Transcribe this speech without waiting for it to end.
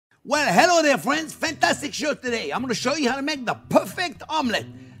Well, hello there, friends. Fantastic show today. I'm going to show you how to make the perfect omelet.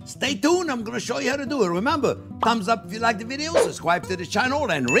 Stay tuned. I'm going to show you how to do it. Remember, thumbs up if you like the video, subscribe to the channel,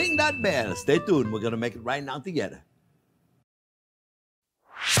 and ring that bell. Stay tuned. We're going to make it right now together.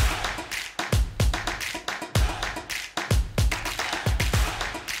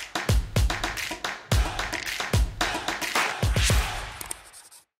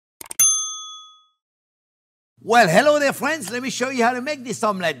 Well, hello there, friends. Let me show you how to make this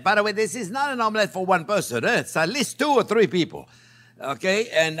omelette. By the way, this is not an omelette for one person. It's at least 2 or 3 people. Okay,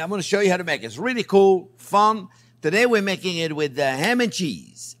 and I'm going to show you how to make it. It's really cool, fun. Today we're making it with ham and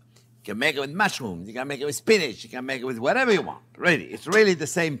cheese. You can make it with mushrooms. You can make it with spinach. You can make it with whatever you want. Really, it's really the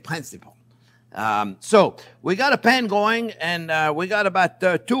same principle. So we got a pan going, and we got about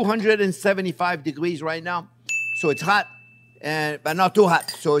 275 degrees right now. So it's hot, but not too hot.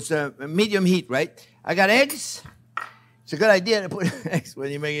 So it's a medium heat, right? I got eggs. It's a good idea to put eggs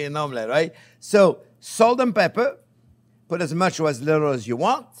when you're making an omelette, right? So salt and pepper. Put as much or as little as you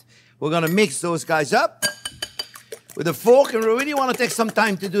want. We're going to mix those guys up with a fork, and we really want to take some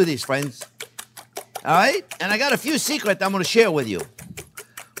time to do this, friends. All right? And I got a few secrets I'm going to share with you.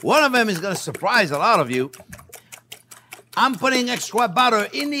 One of them is going to surprise a lot of you. I'm putting extra butter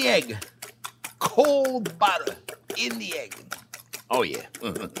in the egg. Cold butter in the egg. Oh, yeah.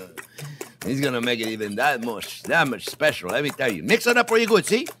 He's going to make it even that much special, let me tell you. Mix it up pretty good,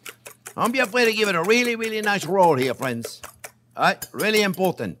 see? Don't be afraid to give it a really, really nice roll here, friends. All right? Really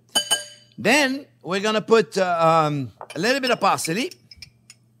important. Then we're going to put a little bit of parsley.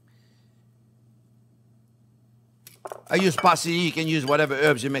 I use parsley. You can use whatever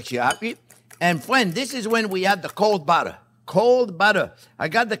herbs it makes you happy. And, friend, this is when we add the cold butter. Cold butter. I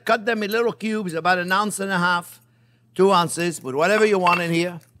got to cut them in little cubes, about 1.5 ounces, 2 ounces. Put whatever you want in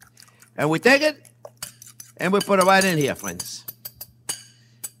here. And we take it, and we put it right in here, friends.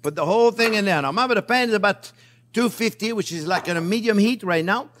 Put the whole thing in there. Now, remember, the pan is about 250, which is like in a medium heat right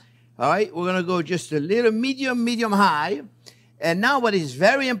now. All right, we're going to go just a little medium high. And now what is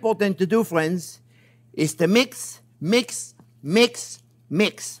very important to do, friends, is to mix, mix, mix,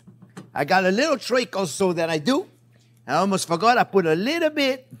 mix. I got a little trick also that I do. I almost forgot. I put a little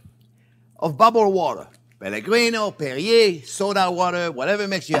bit of bubble water. Pellegrino, Perrier, soda water, whatever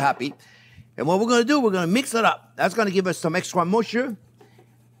makes you happy. And what we're going to do, we're going to mix it up. That's going to give us some extra moisture.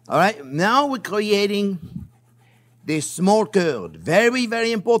 All right, now we're creating this small curd. Very,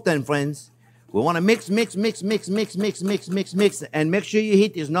 very important, friends. We want to mix, mix, mix, mix, mix, mix, mix, mix, mix, and make sure your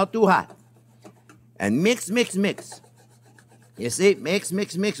heat is not too hot. And mix, mix, mix. You see, mix,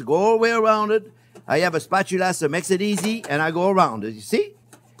 mix, mix, go all the way around it. I have a spatula, so it makes it easy, and I go around it, you see?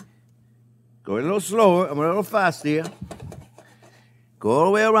 Go a little slower, I'm a little fast here. Go all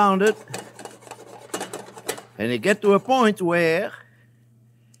the way around it. And you get to a point where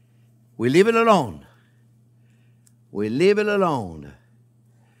we leave it alone. We leave it alone.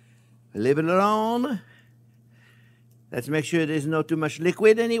 We leave it alone. Let's make sure there's not too much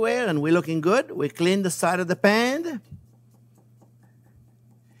liquid anywhere and we're looking good. We clean the side of the pan.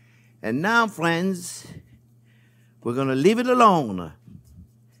 And now, friends, we're going to leave it alone.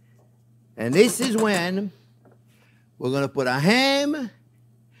 And this is when we're going to put our ham.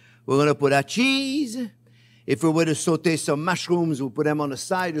 We're going to put our cheese. If we were to saute some mushrooms, we'll put them on the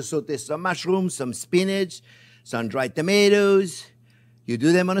side. We'll saute some mushrooms, some spinach, some dried tomatoes. You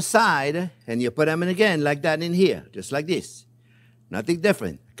do them on the side, and you put them in again like that in here, just like this. Nothing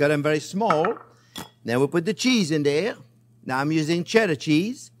different. Cut them very small. Then we put the cheese in there. Now I'm using cheddar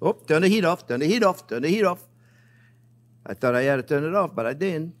cheese. Oh, turn the heat off, turn the heat off, turn the heat off. I thought I had to turn it off, but I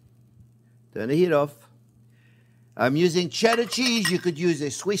didn't. Turn the heat off. I'm using cheddar cheese. You could use a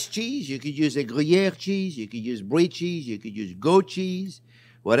Swiss cheese. You could use a Gruyere cheese. You could use brie cheese. You could use goat cheese.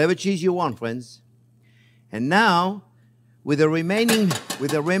 Whatever cheese you want, friends. And now, with the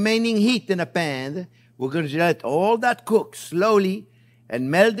remaining heat in the pan, we're going to let all that cook slowly and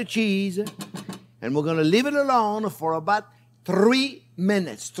melt the cheese. And we're going to leave it alone for about 3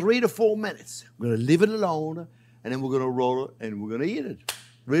 minutes, 3 to 4 minutes. We're going to leave it alone, and then we're going to roll it, and we're going to eat it.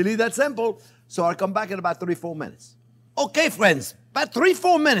 Really that simple. So I'll come back in about 3-4 minutes. Okay, friends, about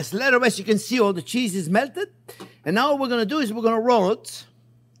 3-4 minutes. Later, as you can see, all the cheese is melted. And now what we're going to do is we're going to roll it.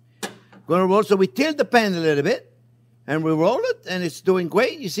 We're going to roll it. So we tilt the pan a little bit, and we roll it, and it's doing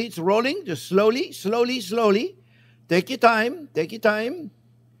great. You see, it's rolling just slowly, slowly, slowly. Take your time. Take your time.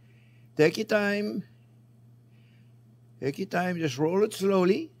 Take your time. Take your time. Just roll it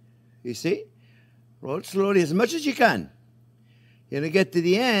slowly. You see? Roll it slowly as much as you can. You're going to get to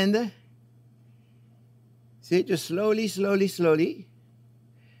the end. See, just slowly, slowly, slowly.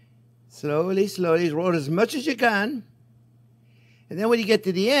 Slowly, slowly. Roll as much as you can. And then when you get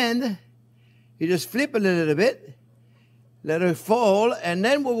to the end, you just flip it a little bit, let it fall, and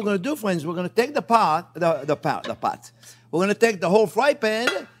then what we're going to do, friends, we're going to take the pot. We're going to take the whole fry pan,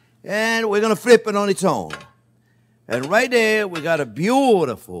 and we're going to flip it on its own. And right there, we got a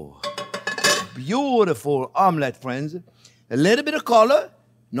beautiful, beautiful omelet, friends. A little bit of color.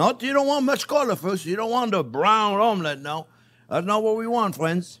 Not, you don't want much color first. You don't want the brown omelet, no. That's not what we want,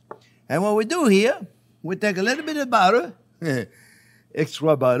 friends. And what we do here, we take a little bit of butter,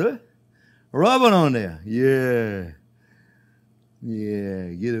 extra butter, rub it on there. Yeah.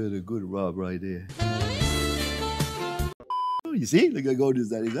 Yeah, give it a good rub right there. You see? Look, I go this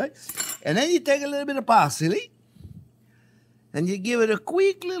side. And then you take a little bit of parsley, and you give it a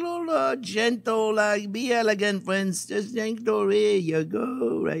quick little gentle, like, be elegant, friends. Just gentle, here you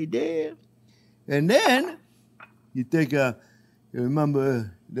go, right there. And then you take you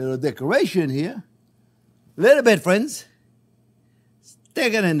remember little decoration here. A little bit, friends.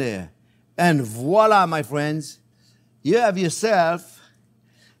 Stick it in there. And voila, my friends. You have yourself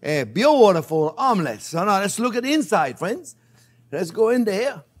a beautiful omelet. So now let's look at the inside, friends. Let's go in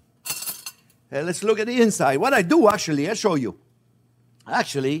there. And let's look at the inside. What I do, actually, I'll show you.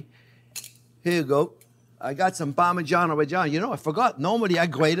 Actually, here you go. I got some Parmesan Reggiano. You know, I forgot. Normally, I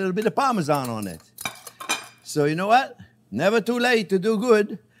grate a little bit of Parmesan on it. So you know what? Never too late to do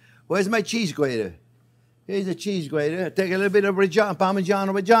good. Where's my cheese grater? Here's a cheese grater. I take a little bit of Parmesan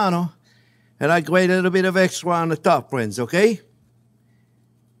Reggiano, and I grate a little bit of extra on the top, friends, okay?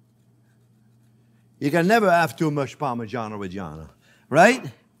 You can never have too much Parmesan Reggiano, right?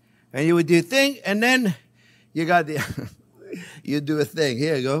 And you would do a thing, and then you got the, you do a thing.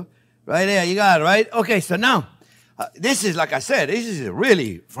 Here you go. Right there, you got it, right? Okay, so now, this is, like I said, this is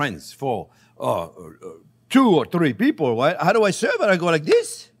really, friends, for 2 or 3 people, right? How do I serve it? I go like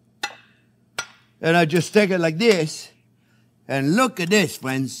this, and I just take it like this, and look at this,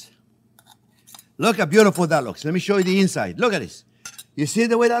 friends. Look how beautiful that looks. Let me show you the inside. Look at this. You see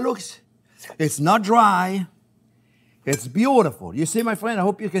the way that looks? It's not dry. It's beautiful. You see, my friend? I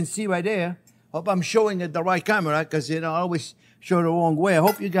hope you can see right there. Hope I'm showing it the right camera, because, you know, I always show the wrong way. I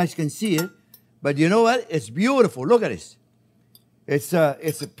hope you guys can see it. But you know what? It's beautiful. Look at this.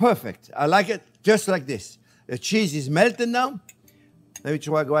 It's perfect. I like it just like this. The cheese is melting now. Let me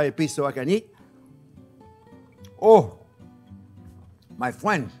try to grab a piece so I can eat. Oh, my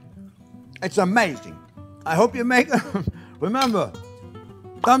friend, it's amazing. I hope you make it. Remember,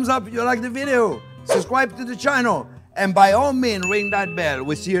 thumbs up if you like the video. Subscribe to the channel. And by all means, ring that bell.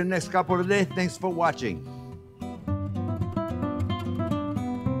 We'll see you in the next couple of days. Thanks for watching.